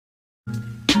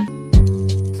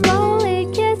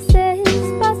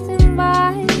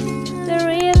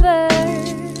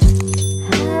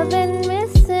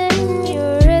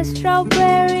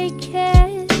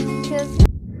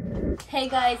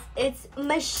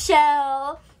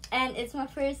Michelle, and it's my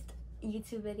first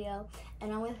YouTube video,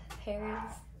 and I'm with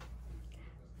Paris.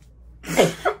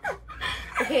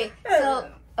 Okay,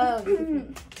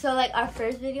 so like our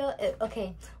first video,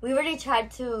 we already tried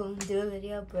to do a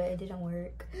video, but it didn't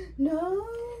work. No.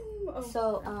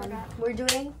 So we're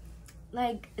doing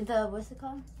like what's it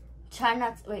called? Try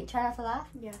not to laugh.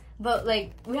 Yeah. But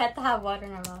like we have to have water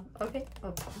in our mouth. Okay.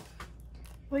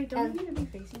 Wait, don't we need to be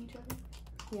facing each other?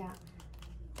 Yeah.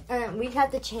 And we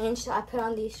had to change, so I put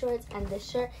on these shorts and this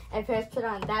shirt, and Paris put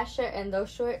on that shirt and those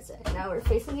shorts, and now we're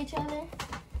facing each other.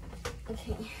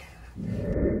 Okay.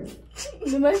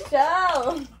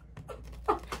 Michelle!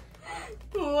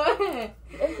 What?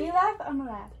 If you laugh, I'm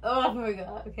gonna laugh. Oh my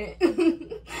god, okay.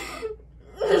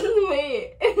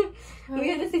 Wait. We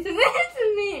have to say something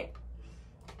to me.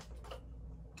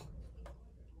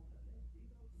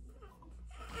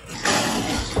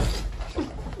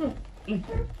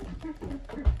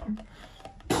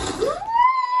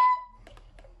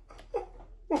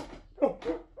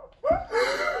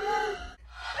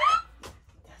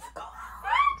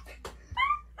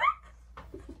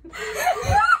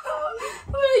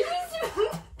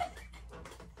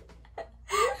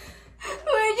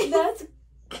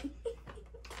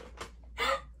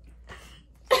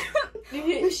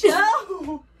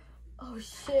 Michelle! Oh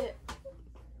shit.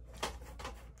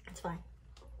 It's fine.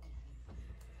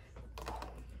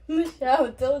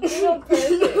 Michelle, don't do it on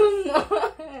purpose. I'm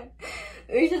not.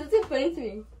 You're just too funny to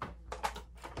me.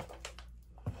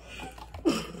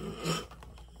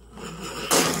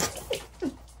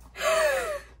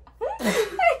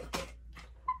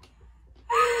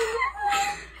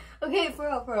 Okay, for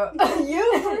real.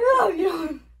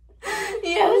 You.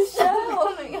 Yes.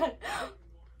 Oh my god.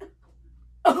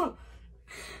 Oh.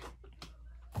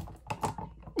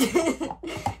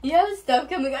 You have stuff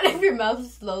coming out of your mouth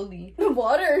slowly.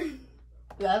 Water.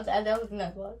 Yeah, that was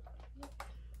not water.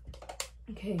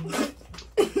 Okay.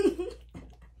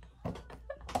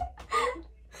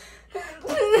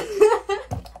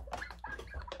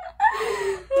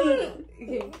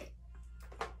 Okay.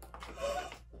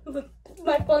 Look,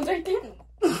 my phone's right there.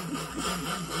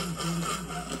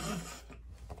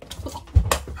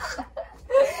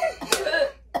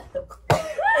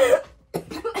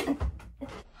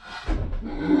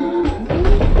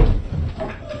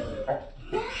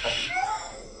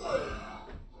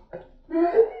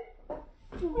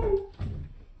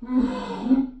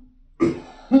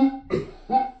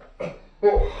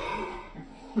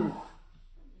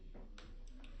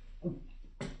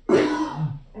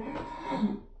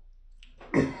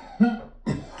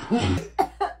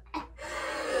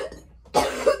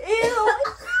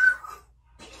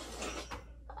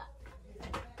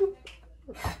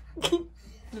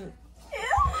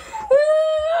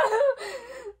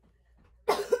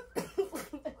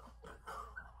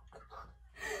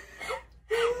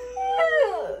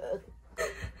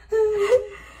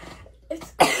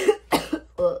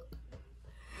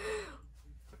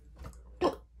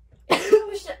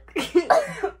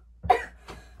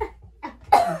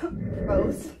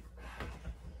 Rose.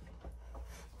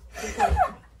 Okay.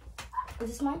 Is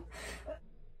this mine?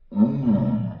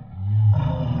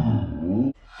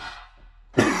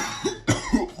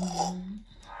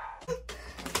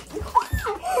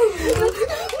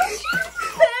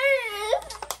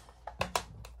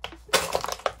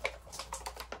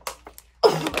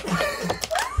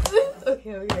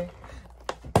 Okay.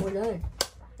 We're done.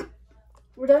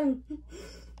 We're done.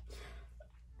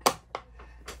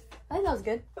 I think that was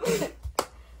good.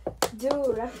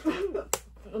 Dude,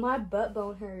 my butt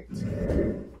bone hurts.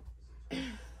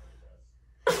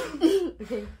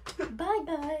 Okay. Bye,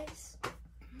 guys.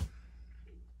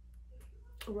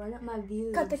 Run up my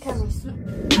views. Cut the cameras.